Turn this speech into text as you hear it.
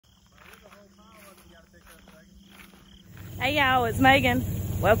Hey y'all, it's Megan.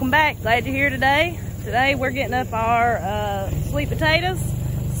 Welcome back. Glad you're here today. Today we're getting up our sweet potatoes.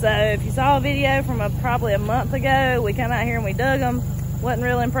 So if you saw a video from probably a month ago, we come out here and we dug them. Wasn't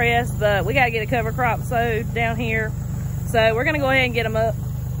real impressed, but we got to get a cover crop sowed down here. So we're going to go ahead and get them up.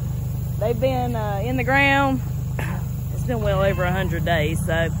 They've been in the ground. It's been well over 100 days.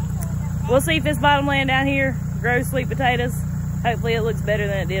 So we'll see if this bottomland down here grows sweet potatoes. Hopefully it looks better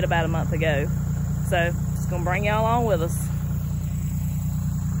than it did about a month ago. So just going to bring y'all along with us.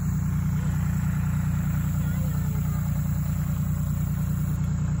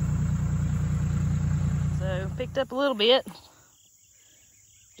 So picked up a little bit.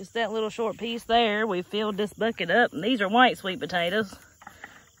 Just that little short piece there. We filled this bucket up, and these are white sweet potatoes.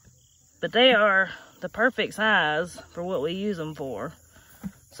 But they are the perfect size for what we use them for.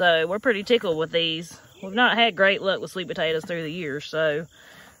 So we're pretty tickled with these. We've not had great luck with sweet potatoes through the years, so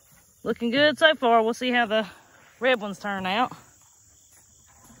looking good so far. We'll see how the red ones turn out.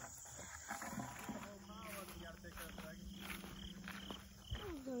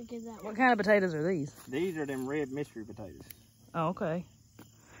 What kind of potatoes are these? These are them red mystery potatoes. Oh, okay.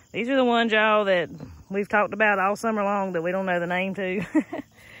 These are the ones, y'all, that we've talked about all summer long that we don't know the name to.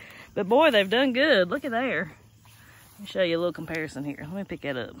 But boy, they've done good. Look at there. Let me show you a little comparison here. Let me pick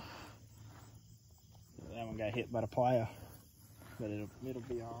that up. That one got hit by the plow, but it'll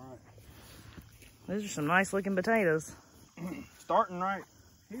be all right. These are some nice looking potatoes. Starting right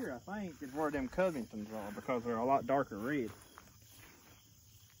here, I think, is where them Covingtons are, because they're a lot darker red.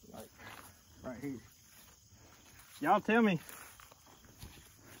 Like right here. Y'all tell me,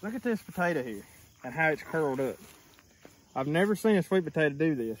 look at this potato here and how it's curled up. I've never seen a sweet potato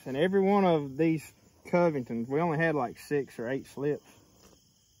do this. And every one of these Covingtons, we only had like 6 or 8 slips.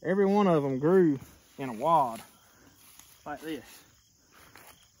 Every one of them grew in a wad like this.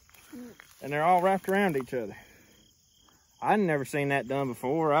 And they're all wrapped around each other. I've never seen that done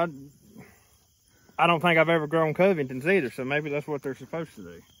before. I don't think I've ever grown Covingtons either, so maybe that's what they're supposed to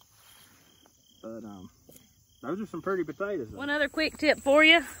do. But those are some pretty potatoes, though. One other quick tip for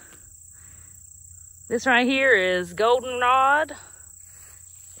you. This right here is goldenrod.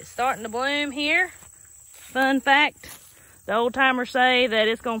 It's starting to bloom here. Fun fact, the old timers say that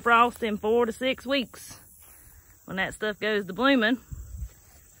it's gonna frost in 4 to 6 weeks when that stuff goes to blooming.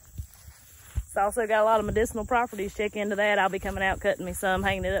 It's also got a lot of medicinal properties. Check into that. I'll be coming out cutting me some,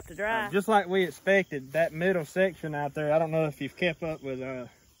 hanging it up to dry. Just like we expected, that middle section out there, I don't know if you've kept up with our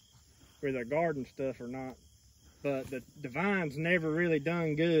garden stuff or not, but the vines never really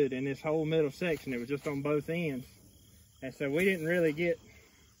done good in this whole middle section. It was just on both ends. And so we didn't really get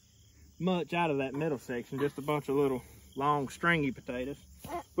much out of that middle section, just a bunch of little long stringy potatoes,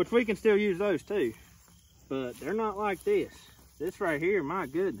 which we can still use those too. But they're not like this. This right here, my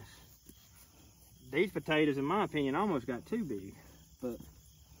goodness. These potatoes, in my opinion, almost got too big. But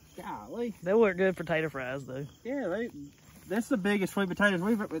golly. They work good for tater fries though. Yeah, that's the biggest sweet potatoes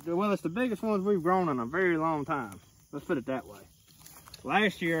it's the biggest ones we've grown in a very long time. Let's put it that way.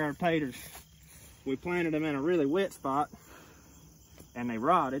 Last year, our taters, we planted them in a really wet spot and they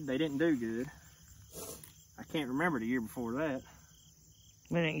rotted. They didn't do good. I can't remember the year before that.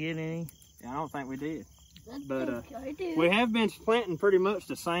 We didn't get any. Yeah, I don't think we did. But we have been planting pretty much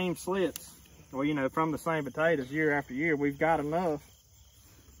the same slips. Well, you know, from the same potatoes year after year. We've got enough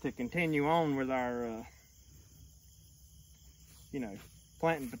to continue on with our you know,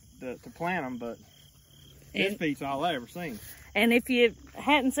 planting to plant them, but this beats all I ever seen. And if you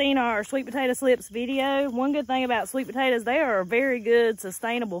hadn't seen our sweet potato slips video, one good thing about sweet potatoes, they are a very good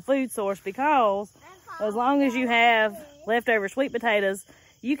sustainable food source, because as long as you have leftover sweet potatoes,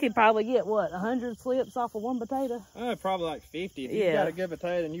 you could probably get, what, 100 slips off of one potato? Probably like 50. If you've got a good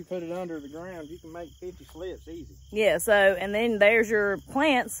potato and you put it under the ground, you can make 50 slips easy. Yeah, so, and then there's your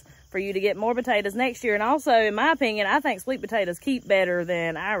plants for you to get more potatoes next year. And also, in my opinion, I think sweet potatoes keep better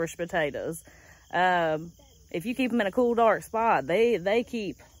than Irish potatoes. If you keep them in a cool, dark spot, they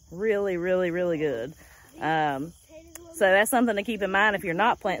keep really, really, really good. So that's something to keep in mind if you're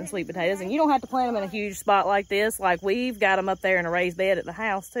not planting sweet potatoes. And you don't have to plant them in a huge spot like this. Like we've got them up there in a raised bed at the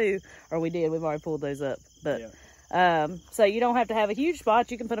house too. Or we did, we've already pulled those up. But so you don't have to have a huge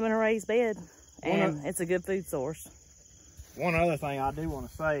spot. You can put them in a raised bed. And it's a good food source. One other thing I do want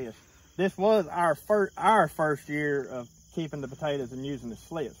to say is this was our first year of keeping the potatoes and using the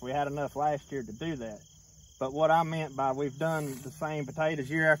slips. We had enough last year to do that. But what I meant by we've done the same potatoes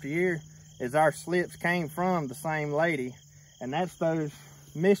year after year is our slips came from the same lady, and that's those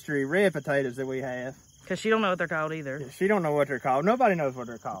mystery red potatoes that we have. Because she don't know what they're called either. She don't know what they're called. Nobody knows what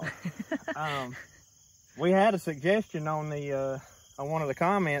they're called. We had a suggestion on on one of the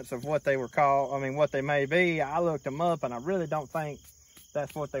comments of what they were called, I mean, what they may be. I looked them up, and I really don't think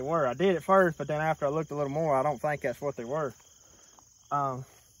that's what they were. I did at first, but then after I looked a little more, I don't think that's what they were. But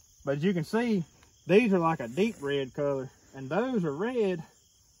as you can see, these are like a deep red color, and those are red,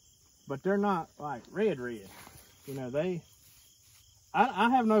 but they're not like red. You know, I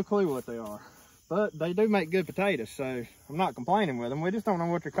have no clue what they are, but they do make good potatoes, so I'm not complaining with them. We just don't know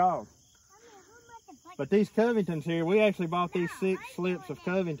what they're called. But these Covingtons here, we actually bought these 6 slips of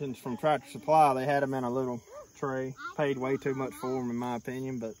Covingtons from Tractor Supply. They had them in a little tray. Paid way too much for them, in my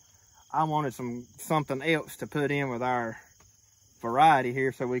opinion, but I wanted something else to put in with our variety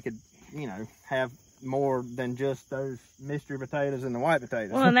here so we could, you know, have more than just those mystery potatoes and the white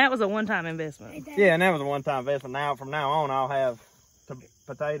potatoes. Well, and that was a one-time investment. Yeah, and that was a one-time investment. Now, from now on, I'll have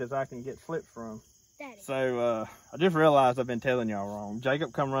potatoes I can get slips from. So I just realized I've been telling y'all wrong.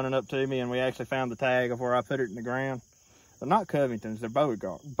 Jacob come running up to me, and we actually found the tag of where I put it in the ground. They're not Covingtons, they're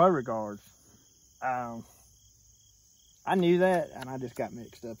Beauregards. I knew that, and I just got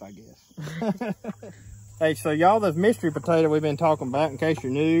mixed up, I guess. Hey, so y'all, this mystery potato we've been talking about, in case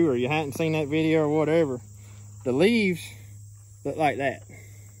you're new or you hadn't seen that video or whatever, the leaves look like that.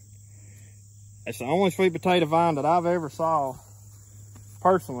 It's the only sweet potato vine that I've ever saw,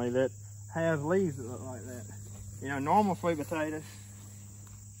 personally, that has leaves that look like that. You know, normal sweet potatoes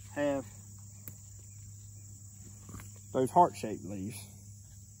have those heart-shaped leaves,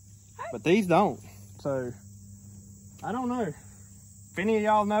 but these don't. So I don't know if any of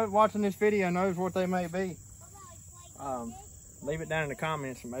y'all know watching this video knows what they may be. Leave it down in the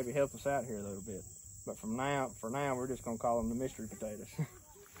comments and maybe help us out here a little bit. But for now we're just gonna call them the mystery potatoes.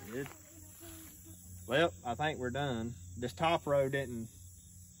 Good. Well, I think we're done. This top row didn't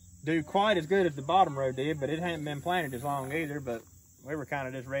do quite as good as the bottom row did, but it hadn't been planted as long either, but we were kind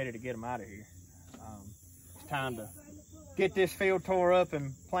of just ready to get them out of here. It's time to get this field tore up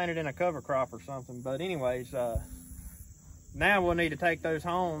and plant it in a cover crop or something. But anyways, now we'll need to take those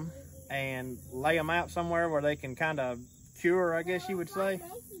home and lay them out somewhere where they can kind of cure, I guess you would say.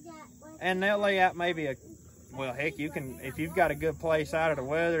 And they'll lay out maybe well, heck, you can, if you've got a good place out of the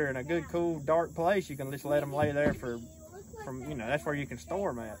weather and a good, cool, dark place, you can just let them lay there you know, that's where you can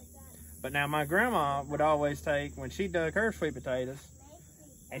store them at. But now my grandma would always take, when she dug her sweet potatoes,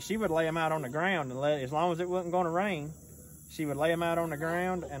 and she would lay them out on the ground and as long as it wasn't going to rain, she would lay them out on the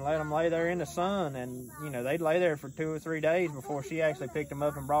ground and let them lay there in the sun. And, you know, they'd lay there for 2 or 3 days before she actually picked them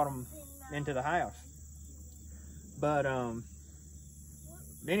up and brought them into the house. But,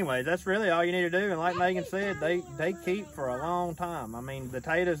 anyway, that's really all you need to do. And like Megan said, they keep for a long time. I mean, the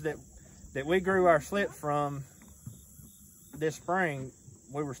potatoes that we grew our slip from this spring,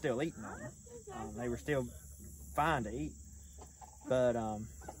 we were still eating on them. They were still fine to eat. But,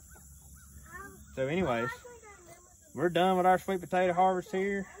 so anyways, we're done with our sweet potato harvest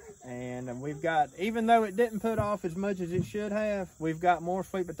here. And we've got, even though it didn't put off as much as it should have, we've got more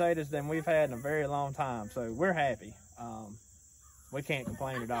sweet potatoes than we've had in a very long time. So we're happy. We can't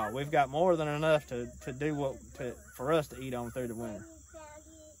complain at all. We've got more than enough to do for us to eat on through the winter.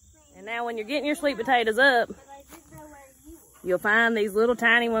 And now when you're getting your sweet potatoes up, you'll find these little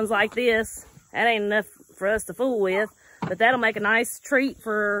tiny ones like this. That ain't enough for us to fool with, but that'll make a nice treat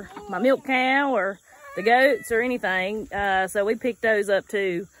for my milk cow or the goats or anything. So we picked those up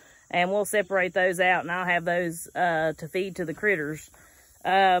too, and we'll separate those out, and I'll have those to feed to the critters.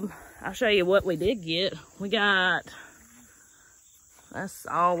 I'll show you what we did get. We got, that's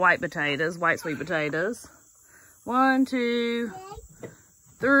all white potatoes, white sweet potatoes. 1, 2,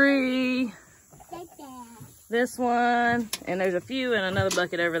 3. This one, and there's a few in another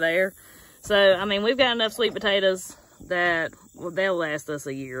bucket over there. So, I mean, we've got enough sweet potatoes that, well, they'll last us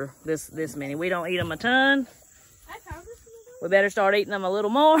a year, this many. We don't eat them a ton. We better start eating them a little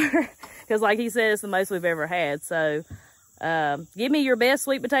more, because like he said, it's the most we've ever had. So, give me your best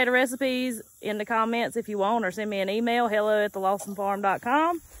sweet potato recipes in the comments if you want, or send me an email,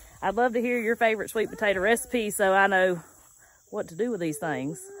 hello@thelawsonfarm.com. I'd love to hear your favorite sweet potato recipes so I know what to do with these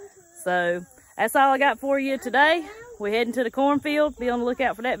things. So, that's all I got for you today. We're heading to the cornfield. Be on the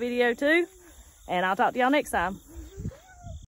lookout for that video too. And I'll talk to y'all next time.